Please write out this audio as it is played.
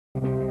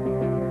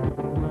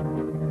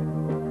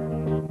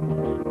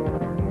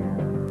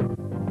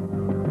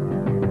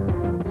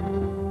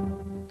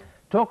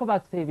Talk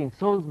about saving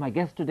souls. My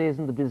guest today is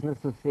in the business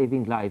of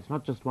saving lives,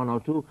 not just one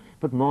or two,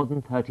 but more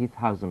than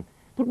 30,000.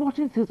 But what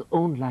has his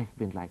own life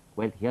been like?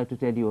 Well, here to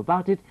tell you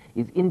about it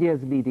is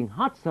India's leading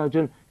heart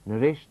surgeon,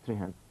 Naresh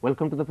Trehan.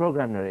 Welcome to the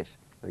program, Naresh.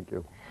 Thank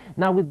you.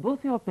 Now, with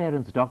both your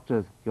parents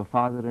doctors, your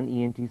father an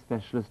ENT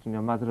specialist and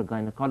your mother a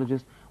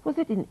gynecologist, was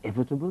it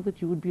inevitable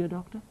that you would be a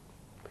doctor?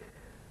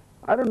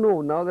 I don't know,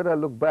 now that I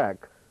look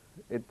back,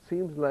 it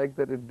seems like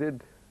that it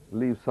did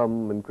leave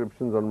some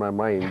inscriptions on my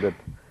mind that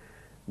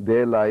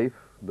their life,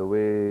 the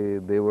way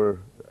they were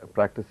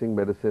practicing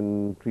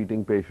medicine,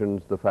 treating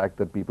patients, the fact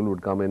that people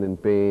would come in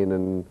pain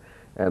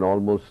and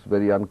almost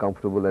very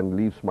uncomfortable and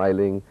leave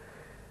smiling,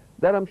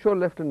 that I'm sure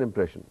left an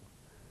impression.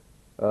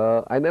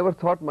 I never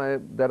thought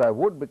that I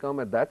would become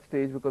at that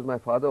stage, because my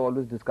father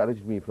always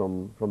discouraged me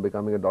from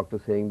becoming a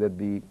doctor, saying that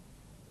the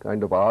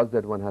kind of hours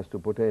that one has to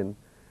put in,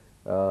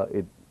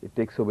 it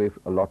takes away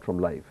a lot from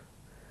life.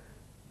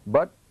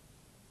 But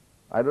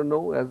I don't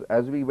know,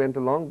 as we went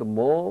along, the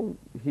more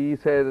he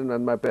said,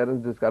 and my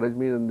parents discouraged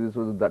me, and this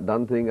was a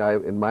done thing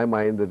in my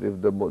mind, that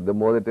if the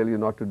more they tell you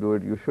not to do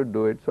it, you should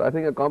do it. So I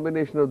think a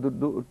combination of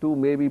the two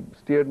maybe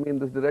steered me in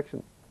this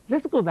direction.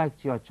 Let's go back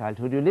to your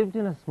childhood. You lived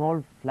in a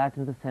small flat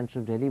in the center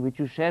of Delhi, which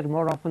you shared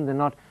more often than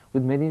not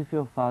with many of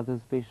your father's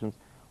patients.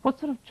 What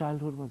sort of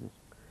childhood was it?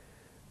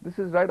 This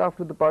is right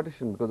after the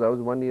partition, because I was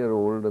 1 year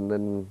old, and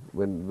then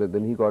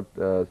when he got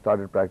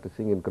started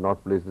practicing in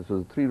Connaught Place, this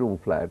was a 3-room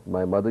flat.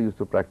 My mother used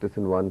to practice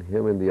in one,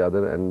 him in the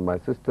other, and my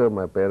sister,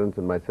 my parents,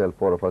 and myself,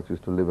 4 of us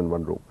used to live in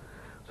one room.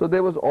 So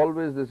there was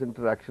always this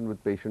interaction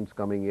with patients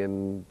coming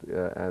in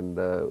and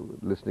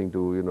listening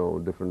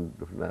to different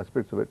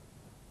aspects of it.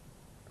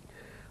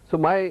 So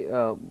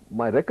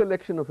my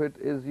recollection of it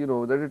is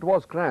that it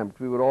was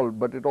cramped. We were all,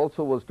 but it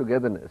also was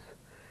togetherness,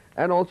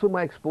 and also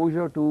my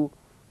exposure to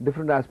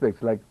different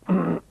aspects, like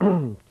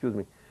excuse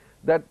me,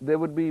 that there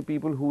would be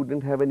people who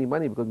didn't have any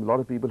money, because a lot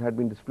of people had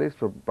been displaced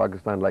from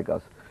Pakistan like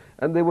us,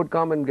 and they would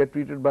come and get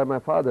treated by my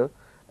father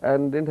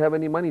and didn't have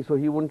any money, so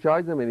he wouldn't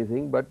charge them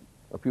anything. But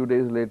a few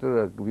days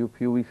later, a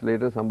few weeks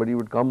later, somebody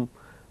would come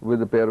with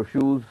a pair of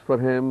shoes for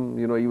him,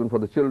 even for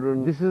the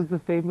children. This is the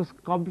famous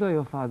cobbler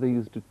your father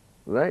used to.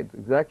 Right,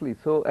 exactly.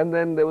 So, and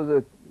then there was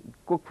a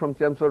cook from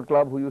Chelmsford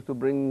Club who used to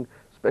bring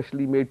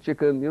specially made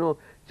chicken,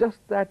 just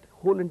that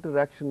whole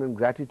interaction and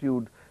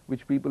gratitude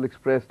which people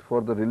expressed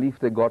for the relief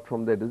they got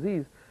from their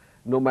disease,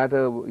 no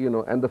matter,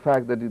 and the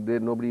fact that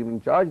nobody even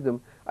charged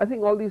them. I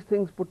think all these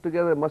things put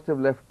together must have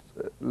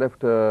left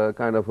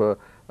kind of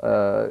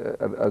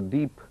a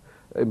deep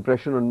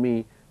impression on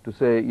me, to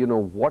say,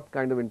 what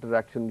kind of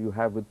interaction you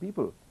have with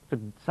people. But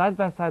side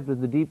by side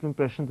with the deep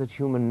impression that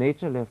human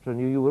nature left on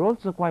you, you were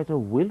also quite a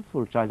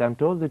willful child. I'm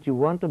told that you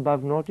weren't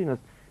above naughtiness.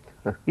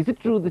 Is it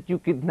true that you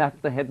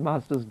kidnapped the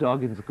headmaster's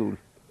dog in school?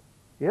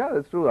 Yeah,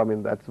 that's true. I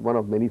mean, that's one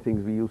of many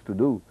things we used to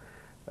do.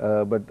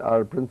 But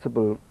our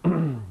principal,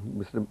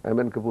 Mr.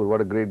 M.N. Kapoor,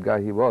 what a great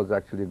guy he was,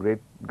 actually a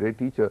great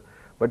teacher.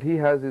 But he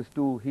had his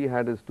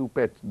two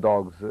pet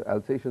dogs,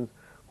 Alsatians,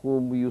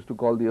 whom we used to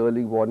call the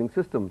early warning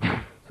system.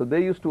 So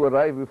they used to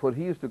arrive before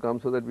he used to come,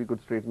 so that we could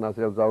straighten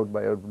ourselves out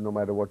no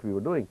matter what we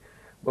were doing.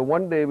 But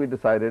one day we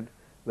decided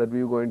that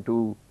we were going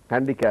to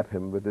handicap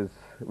him with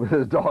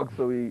his dog.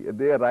 So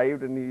they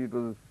arrived, and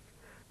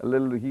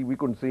we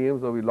couldn't see him,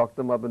 so we locked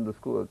them up in the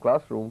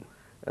classroom,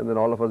 and then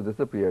all of us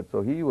disappeared.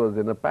 So he was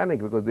in a panic,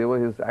 because they were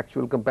his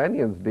actual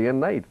companions day and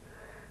night.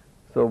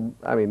 So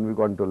I mean, we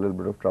got into a little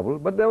bit of trouble,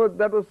 but that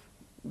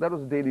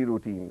was daily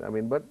routine. I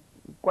mean, but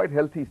quite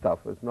healthy stuff.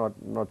 It's not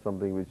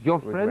something which your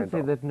friends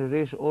say that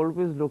Naresh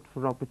always looked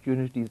for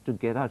opportunities to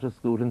get out of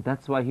school, and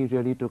that's why he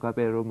really took up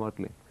aero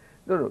modeling.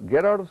 No,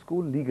 get out of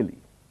school legally.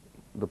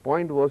 The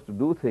point was to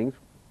do things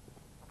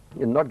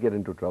and not get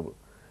into trouble.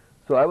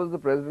 So I was the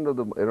president of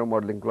the Aero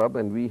Modeling Club,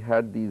 and we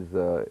had these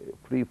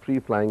free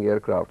flying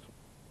aircrafts.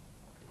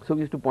 So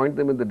we used to point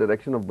them in the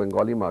direction of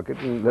Bengali market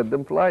and let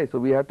them fly. So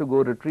we had to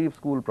go retrieve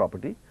school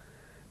property,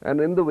 and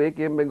in the way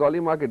came Bengali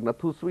market,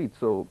 Nathu Sweet.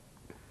 So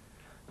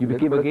you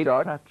became a gate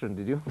patron,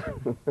 did you?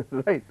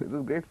 Right, it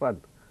was great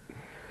fun.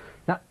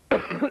 Now,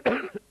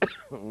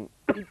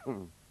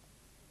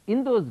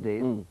 in those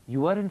days,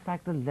 you were in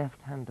fact a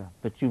left-hander,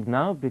 but you've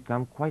now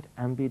become quite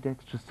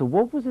ambidextrous. So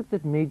what was it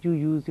that made you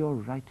use your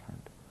right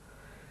hand?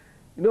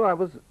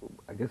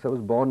 I guess I was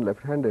born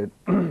left-handed,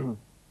 and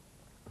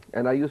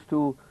I used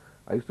to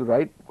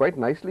write quite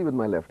nicely with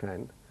my left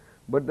hand.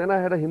 But then I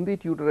had a Hindi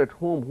tutor at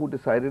home who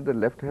decided that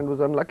left hand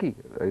was unlucky.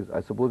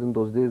 I suppose in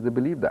those days they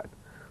believed that.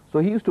 So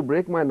he used to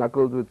break my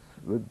knuckles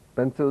with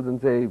pencils and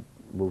say,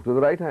 move to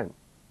the right hand.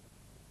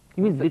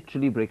 You mean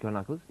literally break your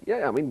knuckles?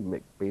 Yeah, I mean,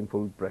 make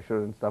painful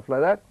pressure and stuff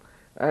like that.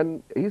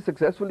 And he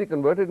successfully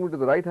converted me to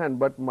the right hand,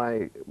 but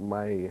my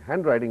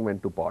handwriting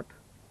went to pot.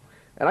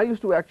 And I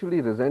used to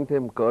actually resent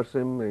him, curse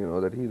him,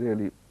 that he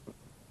really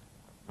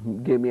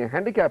gave me a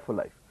handicap for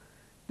life.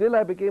 Till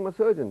I became a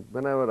surgeon.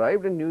 When I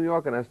arrived in New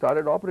York and I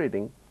started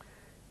operating,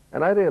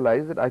 and I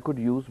realized that I could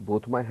use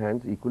both my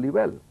hands equally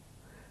well.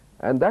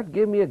 And that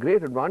gave me a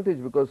great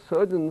advantage, because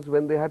surgeons,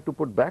 when they had to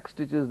put back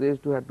stitches, they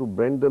used to have to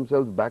bend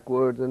themselves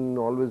backwards and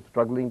always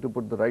struggling to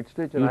put the right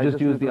stitch. And You I just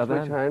just use used the to other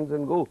switch hand? hands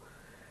and go,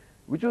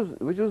 which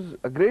was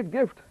a great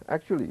gift,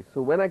 actually.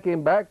 So when I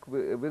came back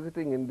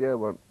visiting India,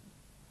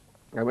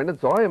 I went and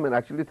saw him and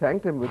actually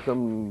thanked him with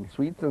some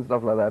sweets and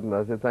stuff like that. And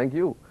I said, thank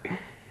you.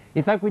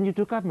 In fact, when you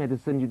took up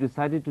medicine, you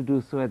decided to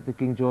do so at the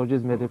King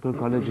George's Medical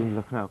College in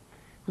Lucknow.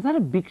 Was that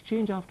a big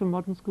change after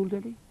modern school,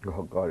 Delhi?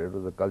 Oh God, it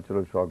was a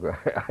cultural shock,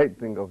 I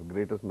think, of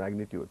greatest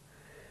magnitude.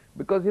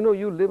 Because, you know,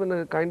 you live in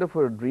a kind of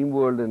a dream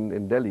world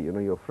in Delhi. You know,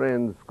 your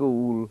friends,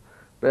 school,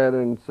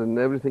 parents, and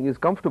everything is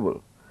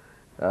comfortable.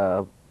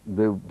 There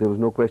was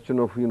no question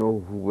of, you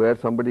know, where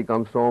somebody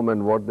comes from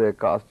and what their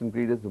caste and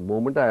creed is. The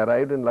moment I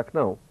arrived in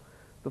Lucknow,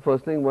 the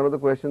first thing, one of the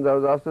questions I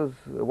was asked is,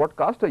 what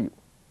caste are you?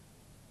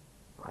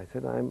 I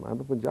said, I'm a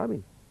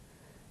Punjabi.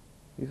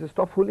 He said,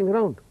 stop fooling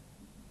around.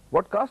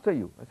 What caste are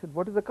you? I said,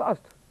 what is a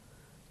caste?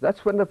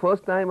 That's when the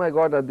first time I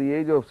got, at the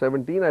age of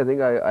 17, I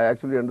think I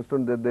actually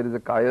understood that there is a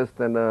caste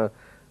and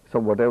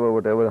some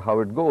whatever, how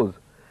it goes.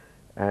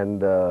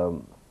 And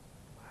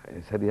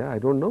I said, yeah, I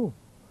don't know.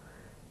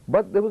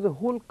 But there was a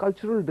whole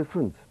cultural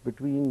difference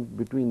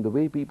between the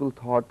way people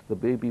thought, the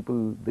way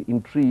people, the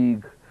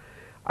intrigue.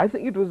 I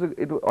think it was,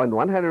 on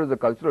one hand it was a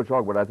cultural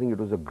shock, but I think it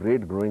was a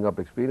great growing up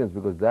experience,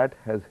 because that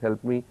has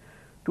helped me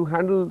to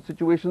handle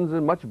situations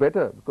much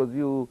better, because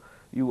you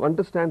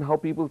understand how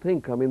people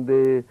think. I mean,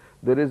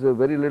 there is a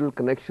very little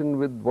connection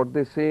with what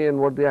they say and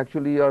what they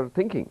actually are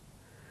thinking.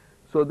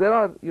 So there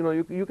are, you know,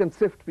 you can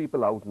sift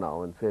people out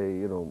now and say,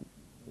 you know,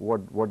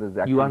 what is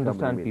actually You somebody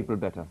understand meaning. people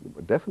better.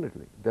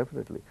 Definitely,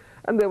 definitely.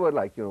 And they were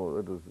like, you know,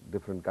 it was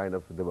different kind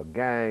of, there were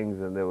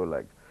gangs and they were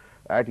like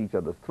at each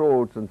other's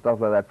throats and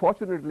stuff like that.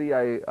 Fortunately,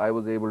 I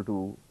was able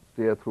to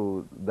steer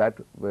through that.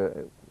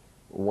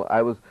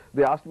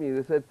 They asked me,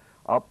 they said,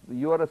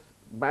 you are a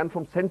man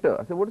from center.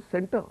 I said, what is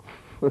center?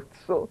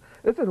 So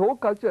it's a whole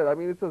culture. I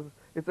mean,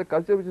 it's a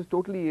culture which is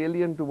totally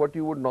alien to what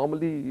you would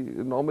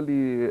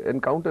normally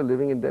encounter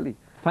living in Delhi.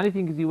 Funny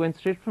thing is, you went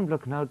straight from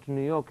Lucknow to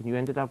New York and you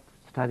ended up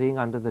studying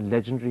under the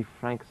legendary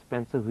Frank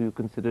Spencer, who you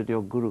considered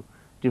your guru.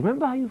 Do you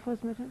remember how you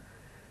first met him?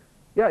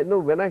 Yeah, no,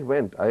 when I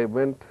went,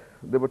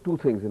 there were two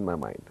things in my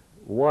mind.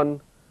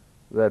 One,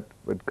 that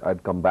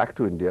I'd come back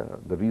to India.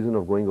 The reason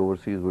of going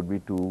overseas would be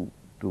to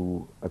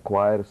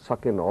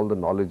suck in all the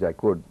knowledge I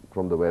could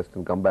from the West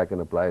and come back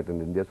and apply it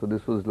in India. So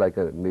this was like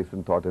a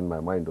nascent thought in my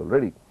mind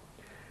already.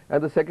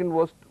 And the second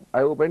was,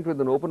 I went with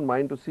an open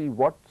mind to see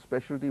what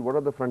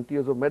are the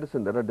frontiers of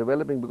medicine that are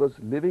developing, because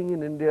living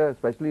in India,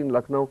 especially in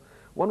Lucknow,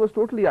 one was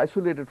totally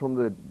isolated from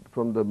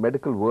the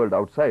medical world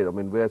outside, I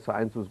mean, where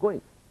science was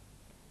going.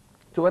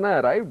 So when I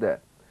arrived there,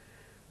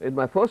 in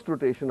my first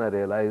rotation, I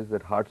realized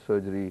that heart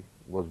surgery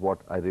was what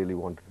I really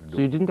wanted to do.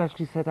 So you didn't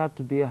actually set out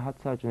to be a heart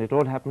surgeon. It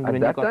all happened when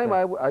you got there. At that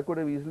time, I could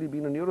have easily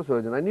been a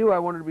neurosurgeon. I knew I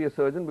wanted to be a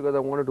surgeon because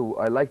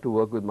I like to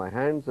work with my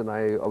hands, and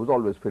I was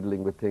always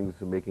fiddling with things,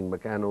 making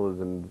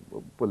mechanos and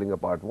pulling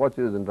apart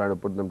watches and trying to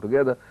put them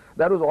together.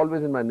 That was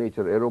always in my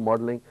nature, aero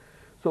modeling.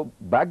 So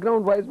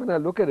background-wise, when I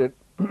look at it,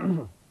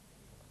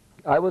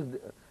 I was,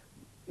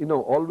 you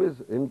know,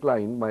 always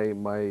inclined.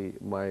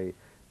 My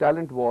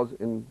talent was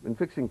in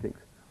fixing things.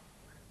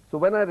 So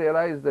when I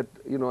realized that,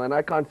 you know, and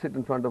I can't sit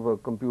in front of a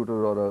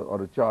computer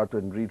or a chart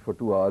and read for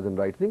 2 hours and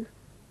write things,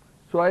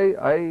 so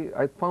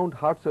I found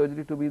heart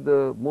surgery to be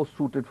the most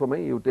suited for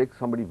me. You take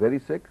somebody very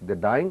sick, they're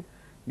dying,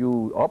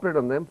 you operate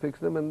on them, fix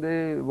them, and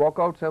they walk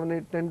out 7,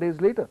 8, 10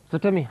 days later. So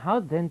tell me, how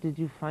then did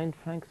you find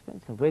Frank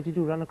Spencer? Where did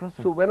you run across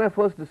him? So when I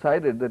first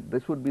decided that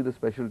this would be the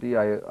specialty,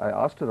 I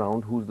asked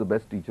around who's the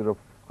best teacher of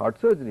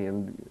heart surgery,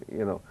 and,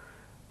 you know,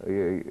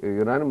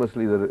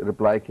 unanimously the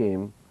reply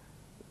came,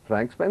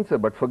 Frank Spencer,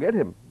 but forget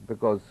him,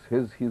 because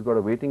he's got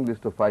a waiting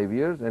list of 5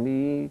 years,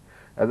 and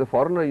as a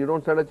foreigner, you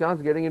don't stand a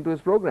chance getting into his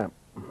program.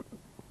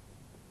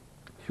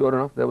 Sure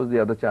enough, that was the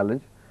other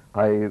challenge.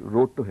 I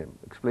wrote to him,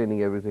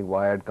 explaining everything,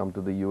 why I'd come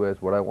to the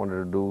US, what I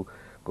wanted to do,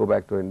 go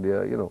back to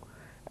India, you know.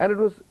 And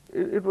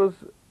it was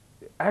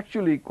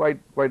actually quite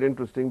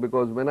interesting,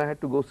 because when I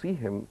had to go see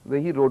him,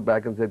 then he wrote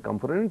back and said, come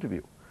for an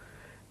interview.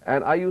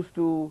 And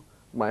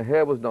my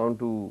hair was down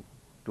to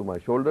my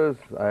shoulders.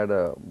 I had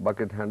a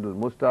bucket-handled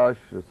mustache,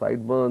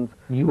 sideburns.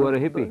 You were a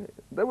hippie.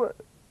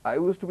 I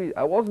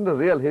wasn't a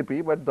real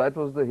hippie, but that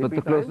was the hippie. But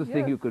the closest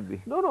thing you could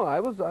be. No, I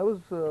was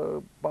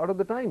part of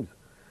the times.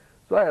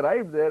 So I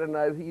arrived there,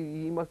 and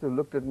he must have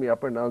looked at me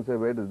up and down and said,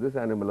 where does this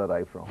animal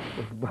arrive from?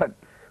 But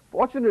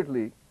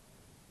fortunately,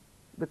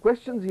 the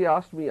questions he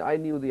asked me, I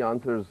knew the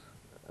answers,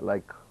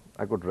 like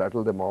I could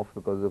rattle them off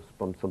because of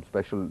some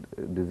special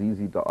disease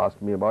he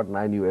asked me about, and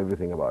I knew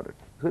everything about it.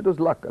 So it was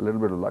luck, a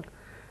little bit of luck.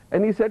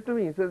 And he said to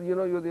me, he said, you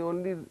know, you're the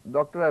only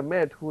doctor I've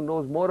met who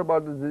knows more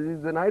about this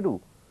disease than I do.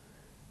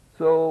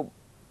 So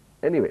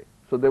anyway,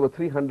 so there were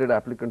 300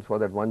 applicants for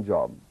that one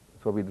job.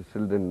 So we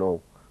still didn't know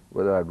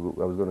whether I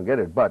was going to get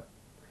it. But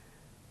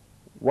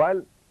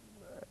while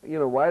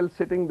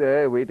sitting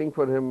there waiting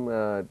for him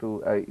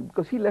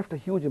because he left a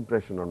huge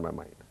impression on my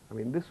mind. I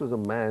mean, this was a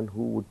man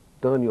who would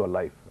turn your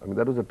life. I mean,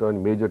 that was a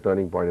major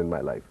turning point in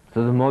my life.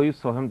 So the more you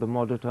saw him, the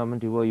more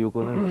determined you were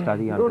going to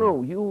study under him.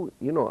 No,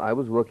 you know, I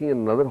was working in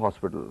another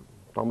hospital,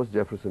 Thomas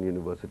Jefferson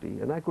University,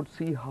 and I could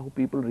see how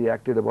people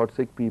reacted about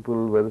sick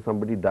people, whether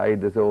somebody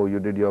died, they say, oh, you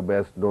did your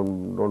best,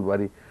 don't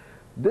worry.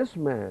 This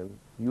man,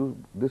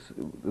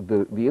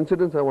 the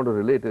incidents I want to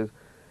relate is,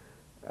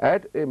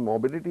 at a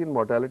morbidity and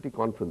mortality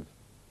conference,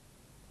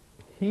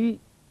 people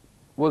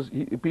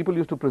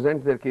used to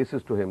present their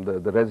cases to him,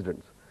 the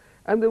residents.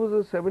 And there was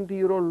a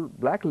 70-year-old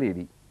black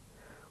lady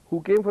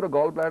who came for a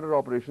gallbladder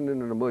operation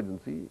in an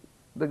emergency.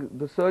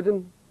 The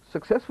surgeon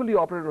successfully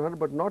operated on her,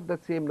 but not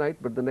that same night,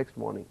 but the next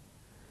morning.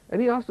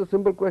 And he asked a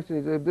simple question.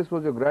 He said, if this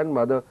was your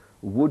grandmother,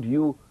 would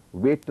you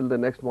wait till the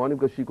next morning,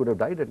 because she could have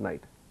died at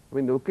night? I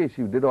mean, okay,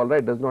 she did all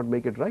right, does not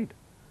make it right.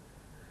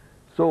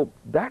 So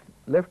that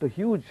left a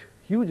huge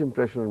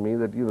impression on me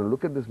that, you know,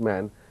 look at this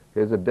man.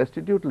 Here's a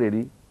destitute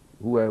lady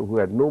who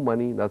had no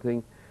money,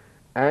 nothing,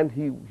 and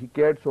he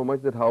cared so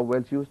much that how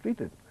well she was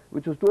treated,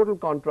 which was total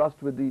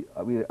contrast with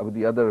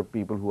the other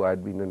people who I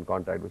had been in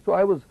contact with. So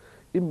I was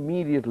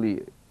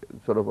immediately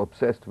sort of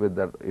obsessed with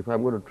that. If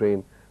I'm going to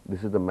train,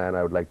 this is the man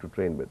I would like to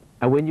train with.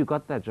 And when you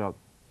got that job,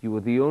 you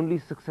were the only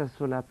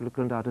successful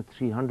applicant out of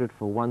 300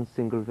 for one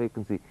single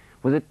vacancy.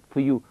 Was it for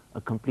you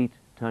a complete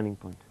turning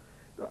point?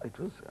 It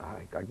was,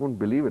 I couldn't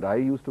believe it. I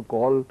used to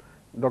call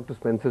Dr.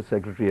 Spencer's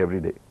secretary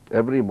every day,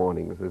 every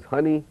morning. He says,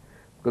 honey,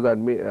 because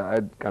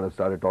I'd kind of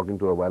started talking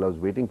to her while I was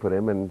waiting for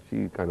him, and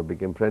she kind of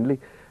became friendly.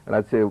 And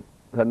I'd say,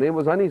 her name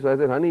was Honey, so I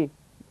said, honey,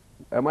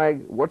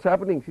 what's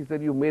happening? She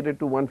said, you made it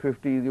to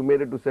 150, you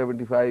made it to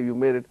 75, you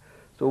made it.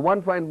 So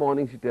one fine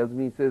morning she tells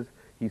me, he says,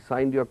 he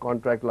signed your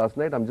contract last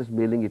night, I'm just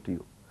mailing it to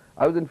you.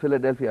 I was in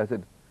Philadelphia, I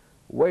said,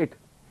 wait,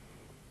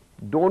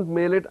 don't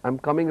mail it, I'm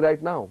coming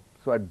right now.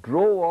 So I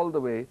drove all the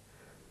way,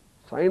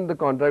 signed the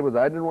contract, because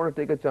I didn't want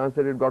to take a chance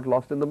that it got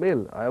lost in the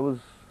mail. I was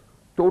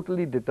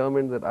totally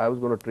determined that I was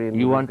going to train.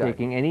 You weren't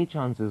taking any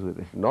chances with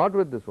it? Not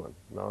with this one,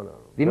 no.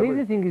 The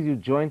amazing thing is you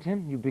joined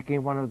him, you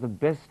became one of the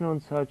best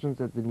known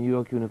surgeons at the New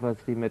York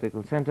University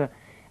Medical Center,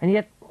 and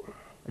yet,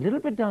 a little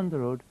bit down the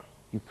road,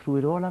 you threw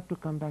it all up to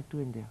come back to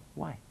India.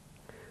 Why?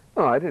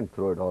 No, I didn't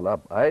throw it all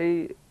up.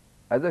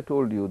 As I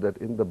told you, that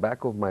in the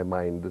back of my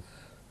mind,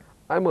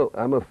 I'm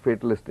a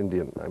fatalist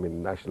Indian, I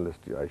mean nationalist,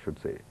 I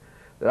should say,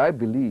 that I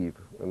believe,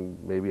 and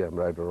maybe I'm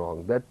right or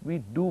wrong, that we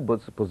do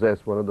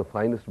possess one of the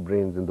finest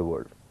brains in the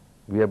world.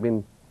 We have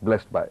been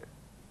blessed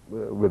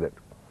with it.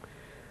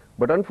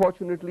 But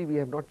unfortunately, we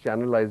have not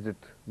channelized it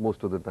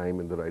most of the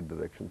time in the right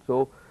direction.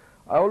 So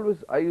I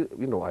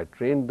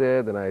trained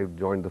there, then I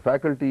joined the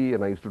faculty,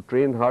 and I used to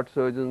train heart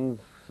surgeons,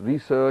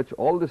 research,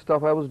 all this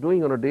stuff I was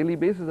doing on a daily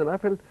basis, and I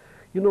felt,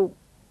 you know,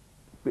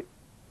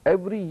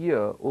 every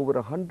year over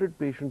 100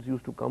 patients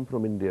used to come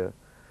from India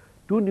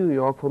to New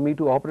York for me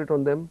to operate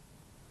on them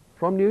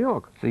from New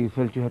York. So you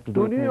felt you had to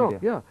do it in New York,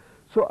 India? yeah.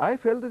 So I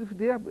felt that if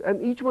they have,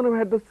 and each one of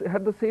them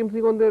had the same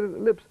thing on their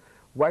lips.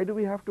 Why do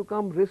we have to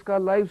come, risk our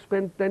lives,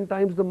 spend 10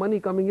 times the money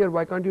coming here?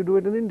 Why can't you do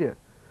it in India?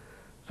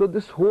 So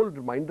this whole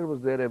reminder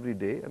was there every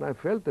day, and I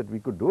felt that we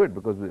could do it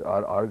because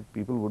our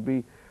people would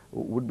be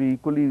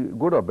equally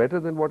good or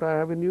better than what I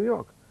have in New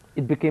York.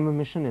 It became a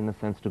mission, in a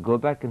sense, to go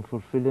back and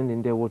fulfill in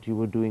India what you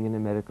were doing in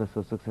America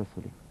so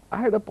successfully.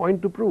 I had a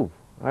point to prove.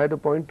 And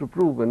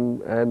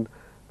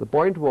the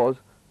point was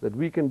that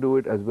we can do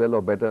it as well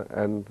or better,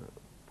 and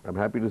I'm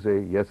happy to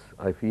say, yes,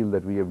 I feel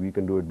that we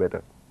can do it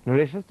better.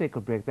 Naresh, let's take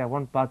a break. I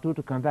want part two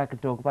to come back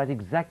and talk about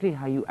exactly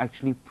how you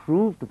actually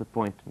proved the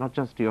point, not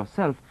just to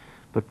yourself,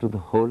 but to the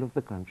whole of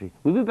the country.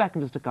 We'll be back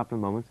in just a couple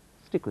of moments.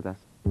 Stick with us.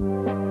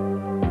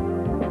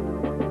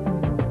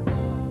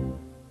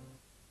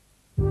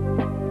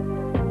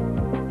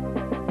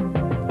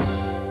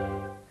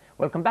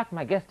 Welcome back.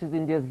 My guest is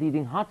India's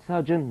leading heart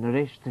surgeon,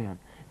 Naresh Trehan.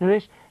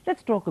 Naresh,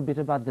 let's talk a bit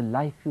about the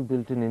life you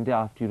built in India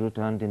after you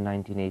returned in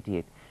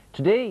 1988.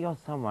 Today, you're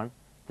someone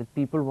that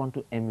people want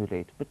to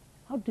emulate, but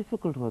how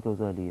difficult were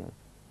those early years?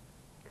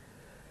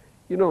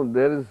 You know,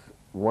 there is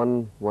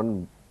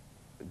one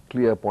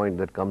clear point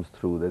that comes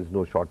through. There is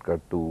no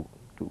shortcut to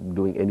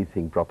doing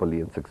anything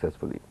properly and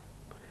successfully.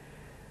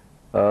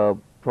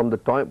 From the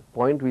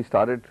point we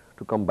started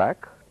to come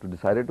back,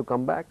 decided to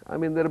come back, I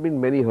mean, there have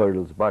been many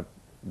hurdles, but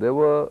there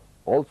was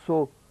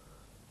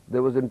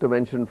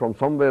intervention from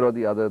somewhere or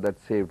the other that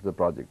saved the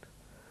project.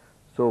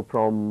 So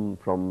from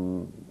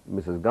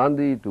Mrs.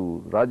 Gandhi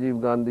to Rajiv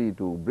Gandhi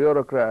to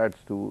bureaucrats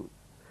to,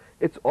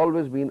 it's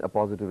always been a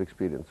positive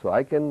experience. So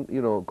I can,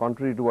 you know,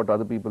 contrary to what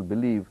other people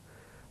believe,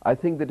 I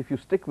think that if you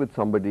stick with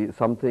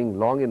something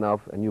long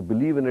enough and you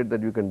believe in it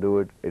that you can do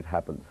it, it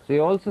happens. So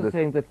you're also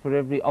saying that for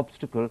every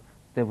obstacle,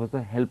 there was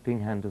a helping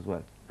hand as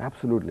well?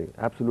 Absolutely,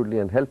 absolutely,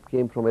 and help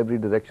came from every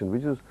direction,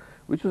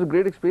 which was a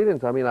great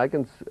experience. I mean, I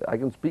can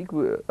speak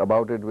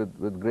about it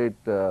with great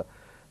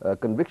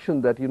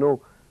conviction that, you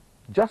know,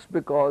 just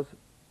because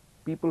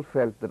people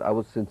felt that I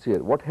was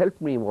sincere, what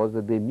helped me was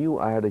that they knew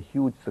I had a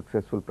huge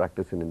successful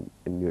practice in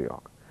New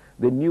York.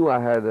 They knew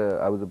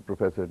I was a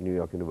professor at New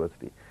York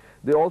University.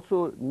 they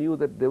also knew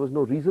that there was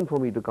no reason for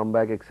me to come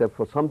back except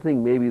for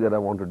something maybe that I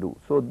want to do.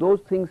 So those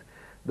things,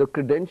 the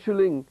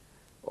credentialing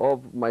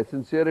of my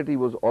sincerity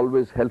was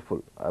always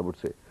helpful, I would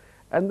say.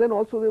 And then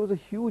also there was a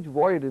huge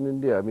void in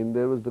India. I mean,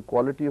 there was the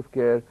quality of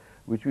care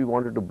which we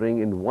wanted to bring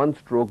in one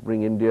stroke,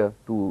 bring India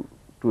to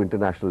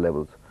international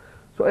levels.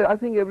 So I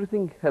think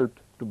everything helped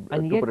to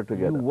put it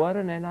together. You were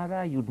an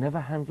NRI, you'd never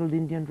handled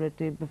Indian red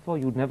tape before,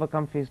 you'd never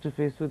come face to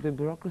face with the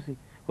bureaucracy.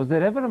 Was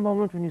there ever a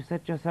moment when you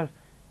said to yourself,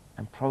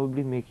 I'm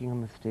probably making a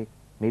mistake,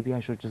 maybe I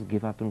should just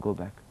give up and go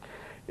back?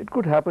 It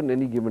could happen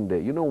any given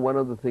day. You know, one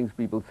of the things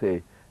people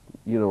say,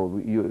 you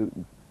know,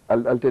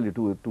 I'll tell you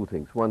two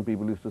things. One,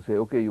 people used to say,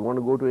 okay, you want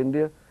to go to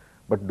India,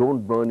 but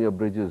don't burn your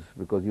bridges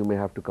because you may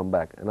have to come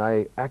back. And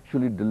I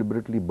actually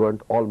deliberately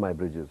burnt all my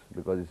bridges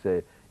because you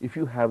say, if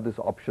you have this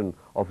option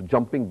of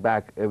jumping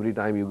back every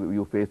time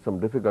you face some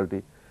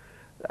difficulty,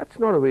 that's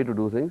not a way to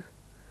do things.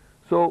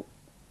 So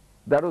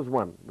that was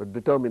one, the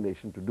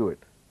determination to do it.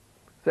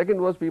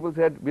 Second was, people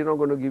said, we're not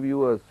going to give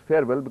you a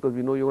farewell because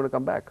we know you're going to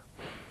come back.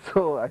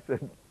 So I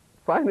said,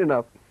 fine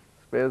enough,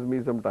 spares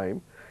me some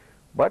time,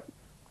 but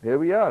here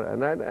we are.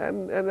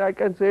 And I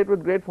can say it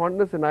with great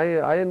fondness, and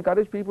I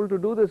encourage people to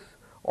do this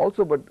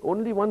also, but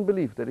only one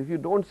belief, that if you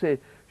don't say,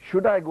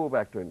 should I go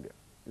back to India?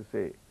 You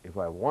say, if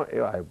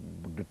I'm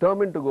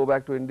determined to go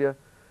back to India,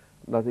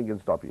 nothing can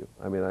stop you.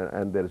 I mean,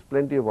 and there is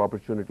plenty of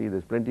opportunity,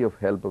 there's plenty of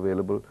help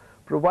available,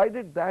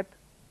 provided that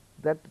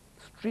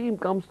stream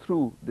comes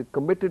through, the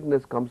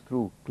committedness comes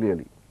through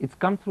clearly. It's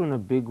come through in a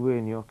big way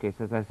in your case.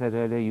 As I said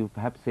earlier, you've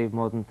perhaps saved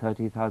more than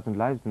 30,000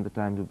 lives in the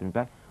time you've been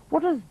back.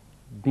 What does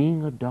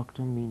being a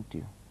doctor mean to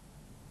you?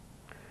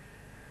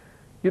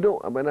 You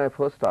know, when I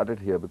first started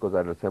here, because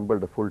I'd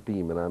assembled a full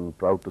team, and I'm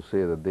proud to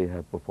say that they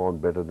have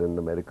performed better than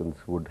the Americans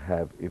would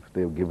have if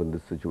they were given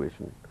this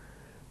situation,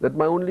 that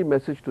my only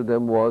message to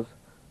them was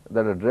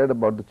that I'd read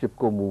about the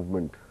Chipko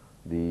movement,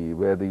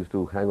 where they used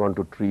to hang on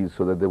to trees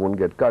so that they won't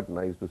get cut, and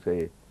I used to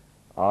say,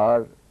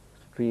 our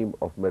stream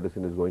of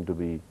medicine is going to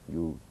be,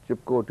 you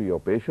Chipko to your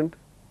patient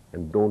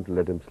and don't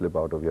let him slip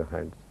out of your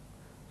hands.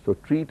 So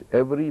treat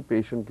every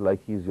patient like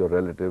he's your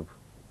relative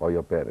or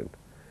your parent.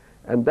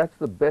 And that's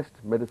the best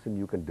medicine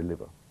you can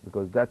deliver,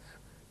 because that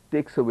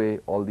takes away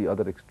all the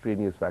other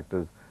extraneous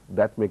factors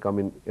that may come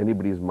in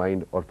anybody's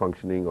mind or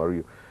functioning,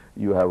 or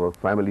you have a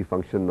family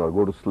function or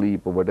go to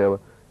sleep or whatever.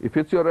 If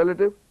it's your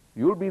relative,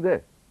 you'll be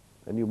there.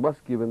 And you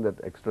must give in that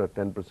extra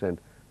 10%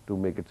 to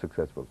make it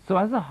successful. So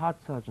as a heart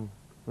surgeon,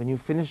 when you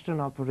finished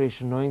an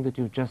operation knowing that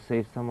you've just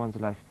saved someone's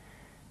life,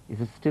 is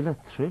it still a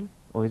thrill,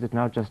 or is it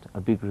now just a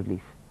big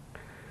relief?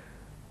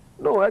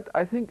 No,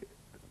 I think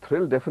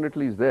thrill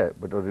definitely is there,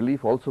 but a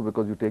relief also,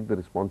 because you take the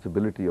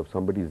responsibility of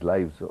somebody's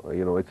lives.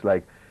 You know, it's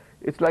like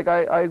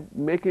I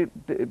make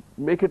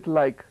it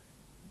like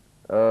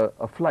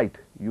a flight.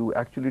 You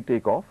actually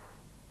take off,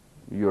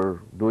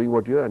 you're doing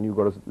what you're, and you've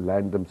got to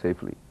land them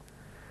safely.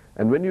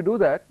 And when you do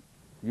that,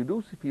 you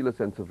do feel a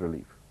sense of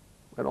relief,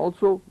 and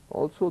also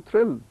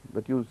thrill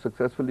that you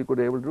successfully could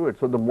able to do it.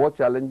 So the more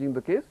challenging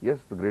the case, yes,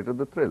 the greater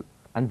the thrill.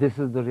 And this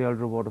is the real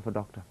reward of a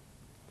doctor?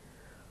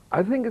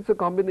 I think it's a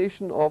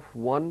combination of,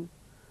 one,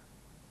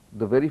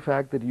 the very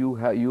fact that you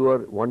are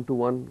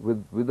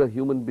one-to-one with a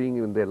human being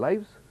in their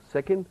lives.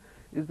 Second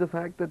is the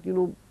fact that, you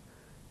know,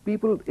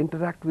 people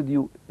interact with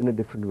you in a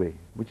different way,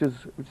 which is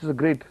a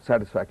great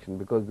satisfaction,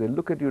 because they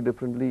look at you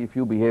differently if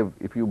you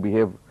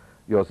behave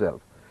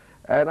yourself.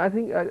 And I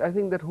think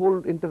that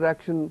whole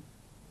interaction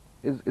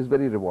is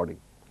very rewarding.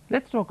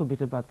 Let's talk a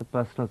bit about the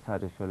personal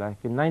side of your life.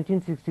 In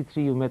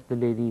 1963, you met the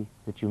lady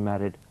that you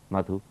married,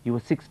 Madhu. You were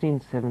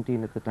 16,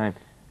 17 at the time.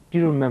 Do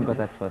you remember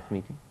that first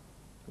meeting?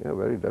 Yeah,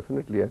 very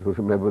definitely I do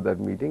remember that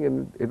meeting,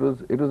 and it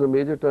was a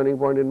major turning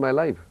point in my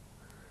life,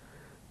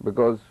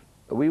 because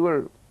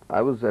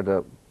I was at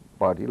a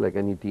party like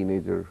any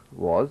teenager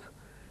was,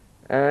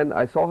 and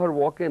I saw her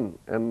walk in,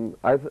 and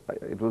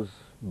it was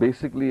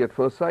basically at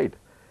first sight.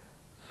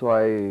 So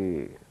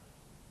I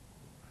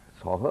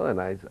saw her, and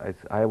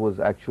I was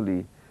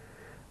actually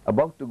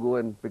about to go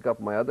and pick up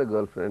my other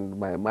girlfriend,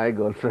 my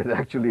girlfriend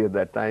actually at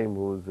that time,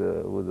 who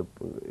was an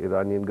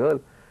Iranian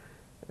girl.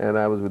 And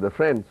I was with a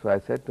friend, so I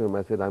said to him,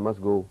 I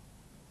must go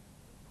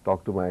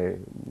talk to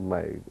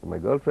my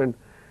girlfriend,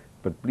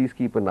 but please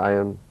keep an eye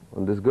on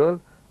this girl.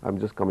 I'm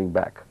just coming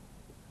back.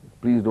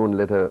 Please don't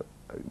let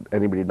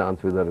anybody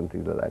dance with her and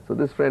things like that. So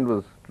this friend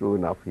was, true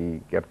enough,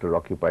 he kept her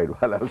occupied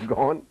while I was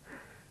gone.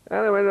 And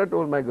I went and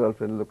told my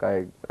girlfriend, look,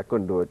 I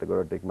couldn't do it. I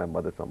got to take my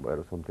mother somewhere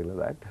or something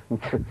like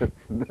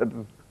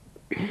that.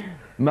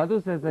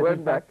 Madhu says that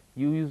in fact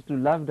you used to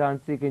love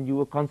dancing and you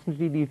were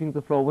constantly leaving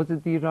the floor. Was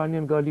it the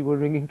Iranian girl you were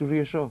ringing to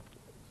reassure?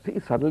 See,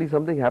 suddenly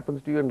something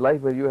happens to you in life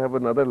where you have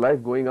another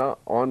life going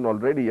on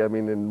already, I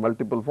mean, in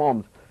multiple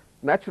forms.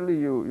 Naturally,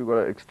 you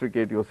got to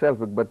extricate yourself,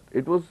 but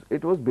it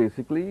was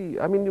basically,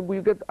 I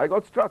mean, I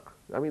got struck.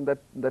 I mean,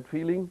 that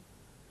feeling.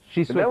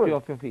 She swept you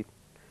off your feet?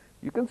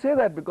 You can say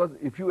that because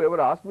if you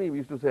ever asked me, we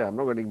used to say, I'm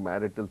not getting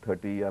married till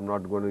 30, I'm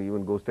not going to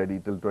even go steady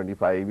till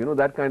 25, you know,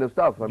 that kind of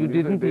stuff. I You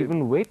mean, didn't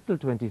even wait till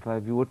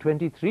 25. You were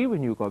 23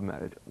 when you got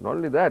married. Not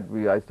only that,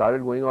 I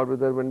started going out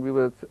with her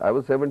when I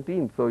was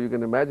 17, so you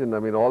can imagine, I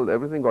mean,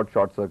 everything got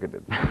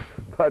short-circuited.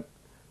 But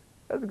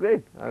that's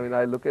great. I mean,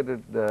 I look at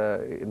it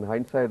in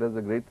hindsight as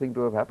a great thing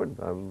to have happened.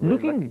 I'm very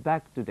Looking lucky.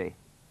 back today,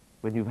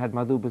 when you've had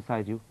Madhu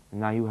beside you, and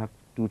now you have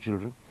 2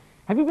 children,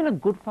 have you been a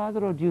good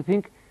father, or do you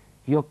think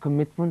your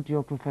commitment to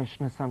your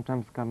profession has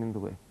sometimes come in the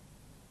way?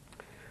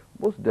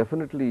 Most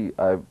definitely,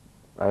 I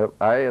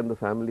and the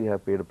family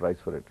have paid a price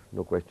for it,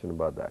 no question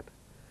about that.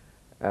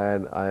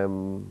 And I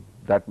am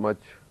that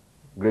much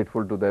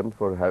grateful to them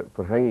for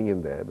hanging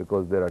in there,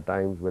 because there are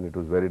times when it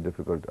was very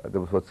difficult. There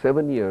was for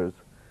 7 years,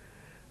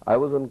 I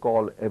was on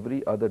call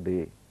every other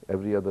day,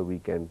 every other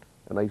weekend,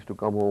 and I used to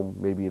come home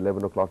maybe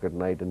 11 o'clock at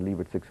night and leave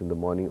at 6 in the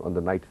morning on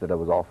the nights that I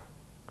was off.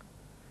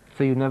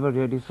 So you never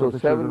really saw So the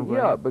children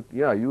growing up? but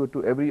yeah, you were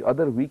to every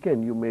other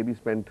weekend you maybe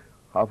spent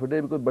half a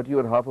day, but you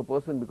were half a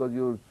person because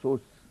you were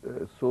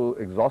so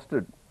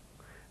exhausted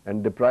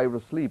and deprived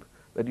of sleep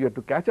that you had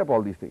to catch up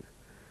all these things.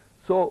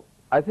 So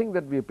I think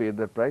that we have paid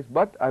that price,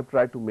 but I've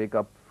tried to make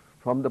up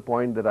from the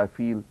point that I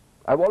feel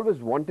I've always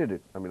wanted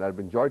it. I mean, I've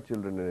enjoyed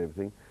children and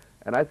everything,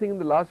 and I think in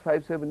the last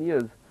 5-7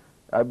 years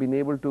I've been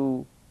able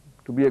to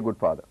be a good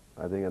father,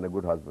 I think, and a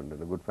good husband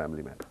and a good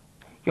family man.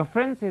 Your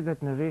friends say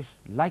that Naresh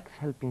likes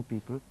helping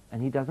people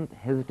and he doesn't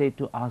hesitate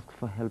to ask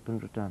for help in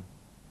return.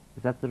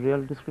 Is that the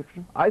real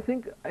description? I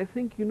think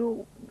you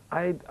know,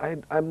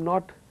 I'm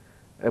not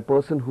a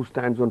person who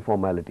stands on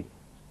formality.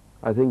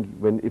 I think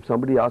if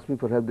somebody asks me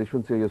for help, they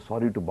shouldn't say, you're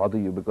sorry to bother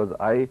you, because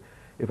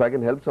if I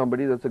can help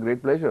somebody, that's a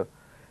great pleasure.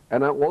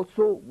 And I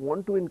also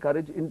want to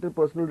encourage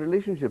interpersonal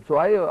relationships. So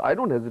I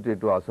don't hesitate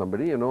to ask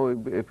somebody, you know,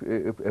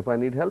 if I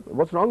need help.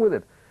 What's wrong with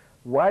it?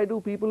 Why do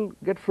people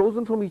get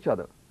frozen from each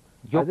other?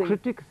 Your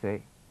critics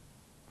say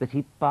that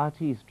he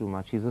parties too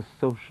much. He's a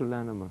social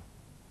animal.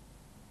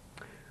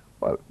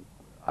 Well,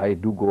 I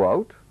do go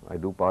out, I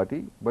do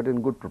party, but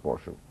in good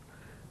proportion.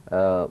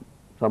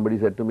 Somebody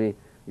said to me,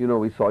 you know,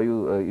 we saw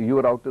you, you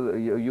were out,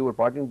 you were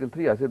partying till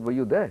 3. I said, were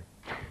you there?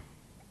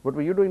 What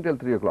were you doing till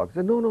 3 o'clock? He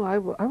said, no, I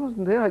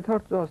wasn't there. I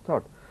thought.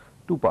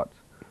 2 parts.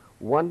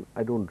 One,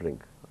 I don't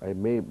drink.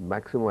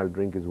 Maximum I'll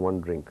drink is 1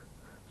 drink.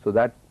 So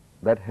that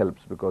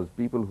helps, because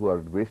people who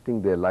are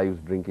wasting their lives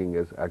drinking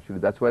is actually,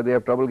 that's why they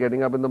have trouble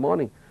getting up in the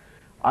morning.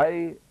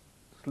 I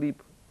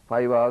sleep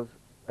 5 hours.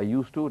 I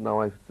used to,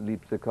 now I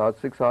sleep 6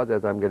 hours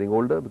as I'm getting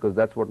older, because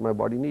that's what my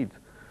body needs.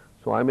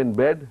 So I'm in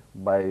bed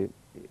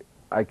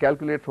I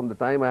calculate from the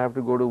time I have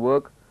to go to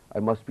work, I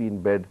must be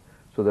in bed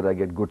so that I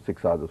get good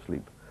 6 hours of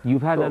sleep.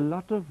 You've had a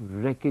lot of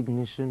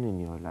recognition in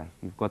your life.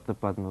 You've got the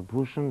Padma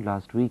Bhushan.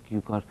 Last week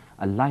you got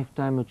a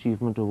Lifetime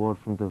Achievement Award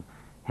from the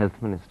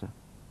Health Minister.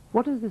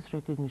 What does this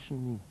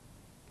recognition mean?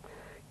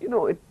 You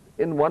know,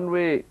 in one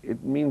way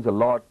it means a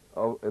lot,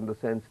 in the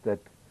sense that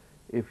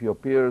if your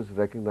peers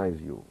recognize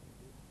you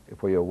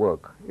for your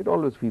work, it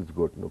always feels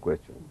good, no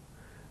question.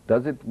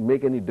 Does it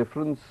make any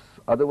difference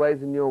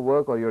otherwise in your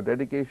work or your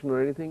dedication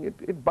or anything?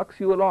 It bucks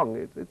you along.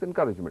 It's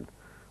encouragement.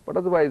 But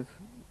otherwise,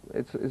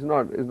 it's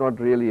not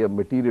really a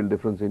material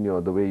difference in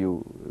the way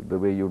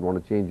you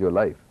want to change your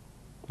life.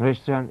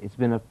 Naresh Trehan, it's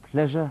been a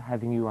pleasure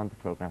having you on the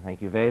program.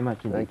 Thank you very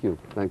much indeed. Thank you.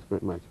 Thanks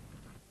very much.